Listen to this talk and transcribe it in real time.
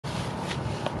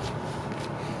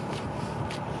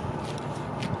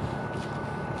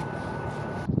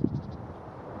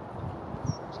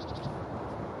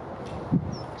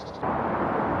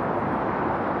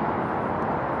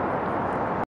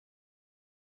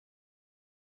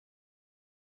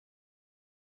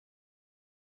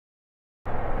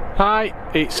Hi,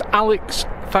 it's Alex.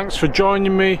 Thanks for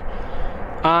joining me.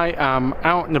 I am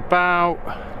out and about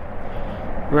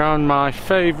around my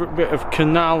favourite bit of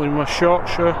canal in West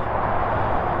Yorkshire,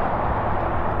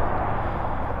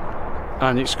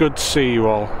 and it's good to see you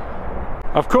all.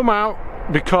 I've come out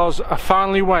because I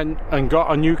finally went and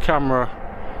got a new camera,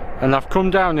 and I've come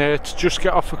down here to just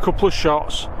get off a couple of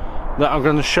shots that I'm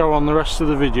going to show on the rest of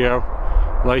the video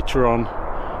later on.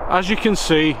 As you can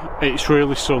see, it's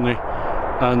really sunny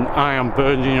and I am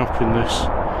burning up in this.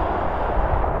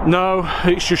 No,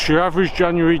 it's just your average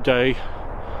January day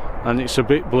and it's a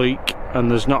bit bleak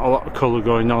and there's not a lot of colour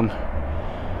going on.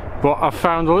 But I've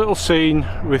found a little scene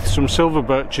with some silver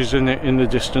birches in it in the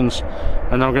distance,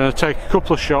 and I'm going to take a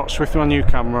couple of shots with my new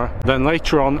camera. Then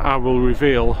later on I will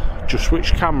reveal just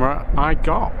which camera I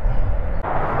got.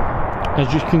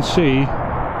 As you can see,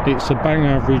 it's a bang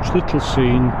average little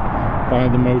scene by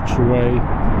the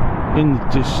motorway. In the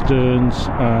distance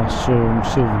are some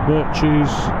silver birches.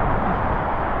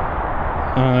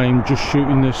 I'm just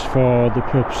shooting this for the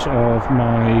purpose of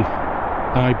my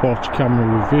I bought a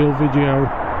camera reveal video.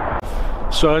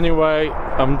 So anyway,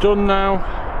 I'm done now.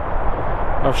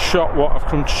 I've shot what I've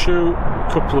come to shoot, a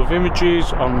couple of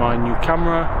images on my new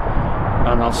camera,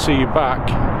 and I'll see you back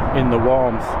in the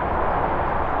warmth.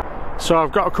 So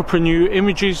I've got a couple of new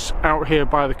images out here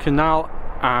by the canal,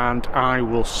 and I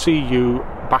will see you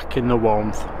back in the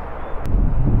warmth.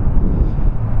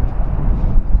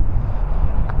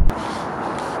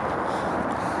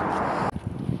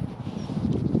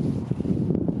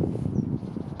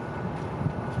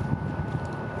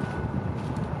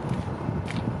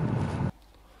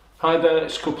 Hi there,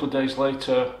 it's a couple of days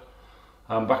later.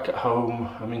 I'm back at home,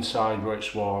 I'm inside where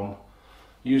it's warm,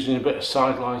 using a bit of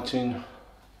side lighting.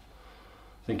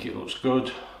 I think it looks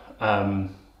good.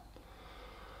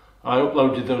 I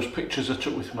uploaded those pictures I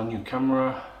took with my new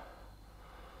camera.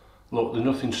 Look, they're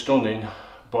nothing stunning,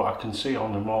 but I can see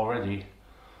on them already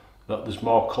that there's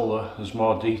more colour, there's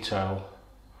more detail,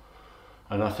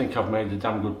 and I think I've made a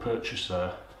damn good purchase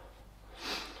there.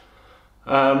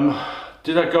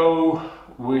 Did I go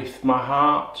with my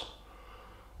heart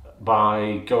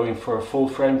by going for a full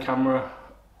frame camera,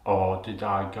 or did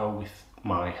I go with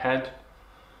my head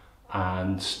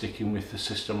and sticking with the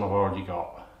system I've already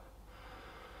got?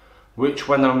 Which,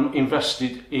 when I'm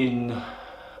invested in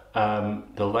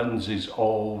the lenses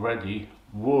already,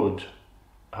 would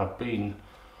have been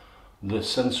the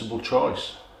sensible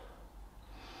choice.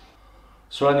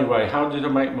 So anyway, how did I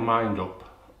make my mind up?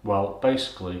 Well,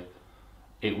 basically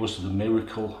it was the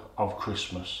miracle of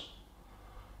Christmas.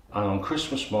 And on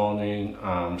Christmas morning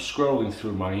I'm scrolling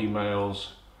through my emails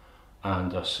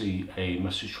and I see a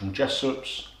message from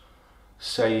Jessup's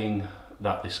saying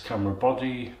that this camera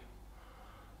body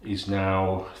is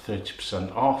now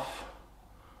 30% off,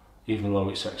 even though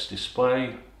it's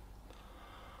ex-display.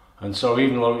 And so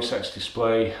even though it's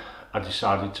ex-display, I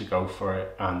decided to go for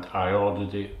it and I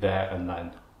ordered it there and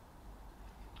then.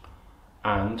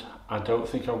 And I don't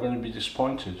think I'm going to be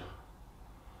disappointed.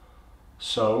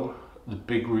 So, the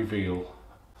big reveal.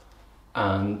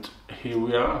 And here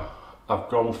we are. I've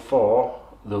gone for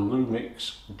the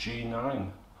Lumix G80,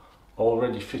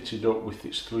 already fitted up with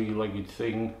its three-legged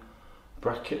thing,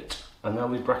 bracket, an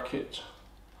LED bracket.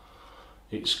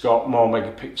 It's got more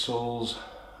megapixels.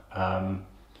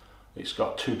 It's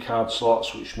got 2 card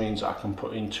slots, which means I can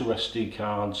put in 2 SD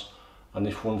cards, and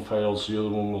if one fails, the other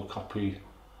one will copy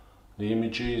the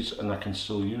images and I can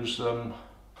still use them.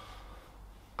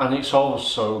 And it's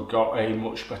also got a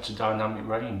much better dynamic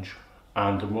range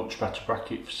and a much better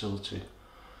bracket facility,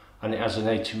 and it has an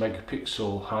 80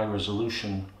 megapixel high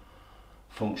resolution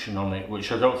function on it,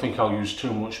 which I don't think I'll use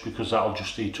too much because that'll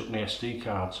just eat up my SD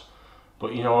cards.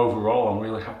 But you know, overall I'm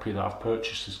really happy that I've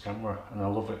purchased this camera and I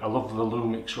love it. I love the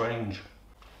Lumix range.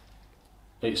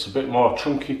 It's a bit more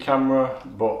chunky camera,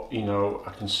 but you know,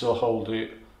 I can still hold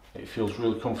it. It feels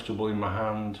really comfortable in my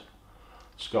hand.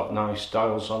 It's got nice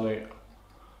dials on it.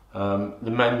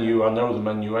 The menu, I know the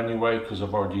menu anyway because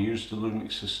I've already used the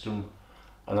Lumix system,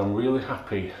 and I'm really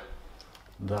happy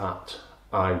that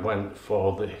I went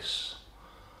for this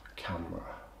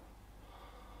camera.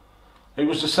 It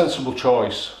was a sensible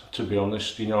choice, to be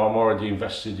honest. You know, I'm already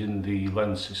invested in the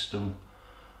lens system.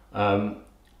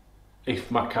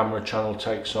 If my camera channel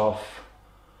takes off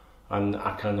and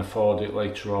I can afford it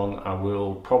later on, I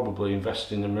will probably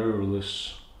invest in a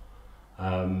mirrorless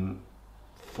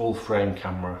full frame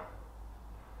camera.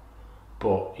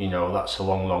 But you know, that's a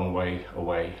long way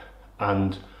away.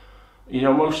 And you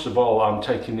know, most of all, I'm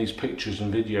taking these pictures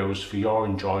and videos for your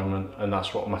enjoyment, and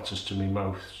that's what matters to me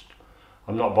most.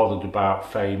 I'm not bothered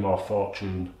about fame or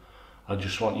fortune. I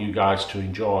just want you guys to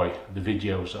enjoy the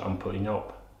videos that I'm putting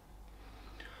up.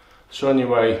 So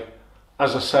anyway,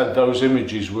 as I said, those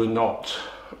images were not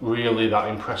really that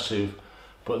impressive,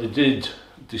 but they did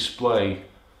display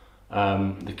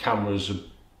the camera's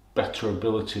better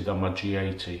ability than my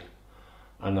G80,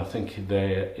 and I think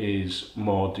there is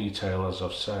more detail, as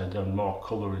I've said, and more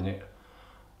colour in it,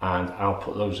 and I'll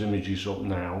put those images up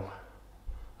now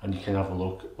and you can have a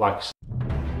look. Like I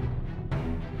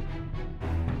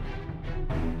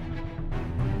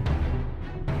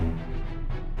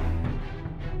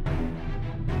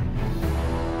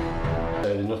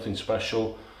said, nothing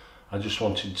special, I just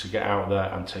wanted to get out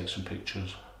there and take some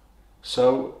pictures.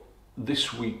 So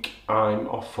this week I'm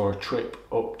off for a trip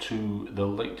up to the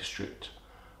Lake District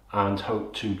and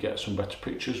hope to get some better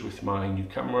pictures with my new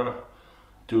camera,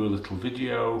 do a little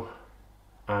video,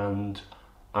 and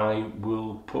I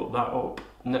will put that up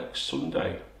next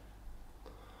Sunday.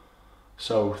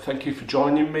 So thank you for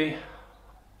joining me.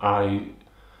 I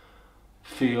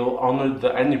feel honoured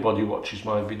that anybody watches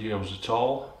my videos at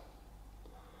all,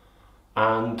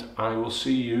 and I will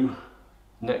see you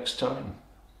next time.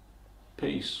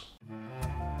 Peace.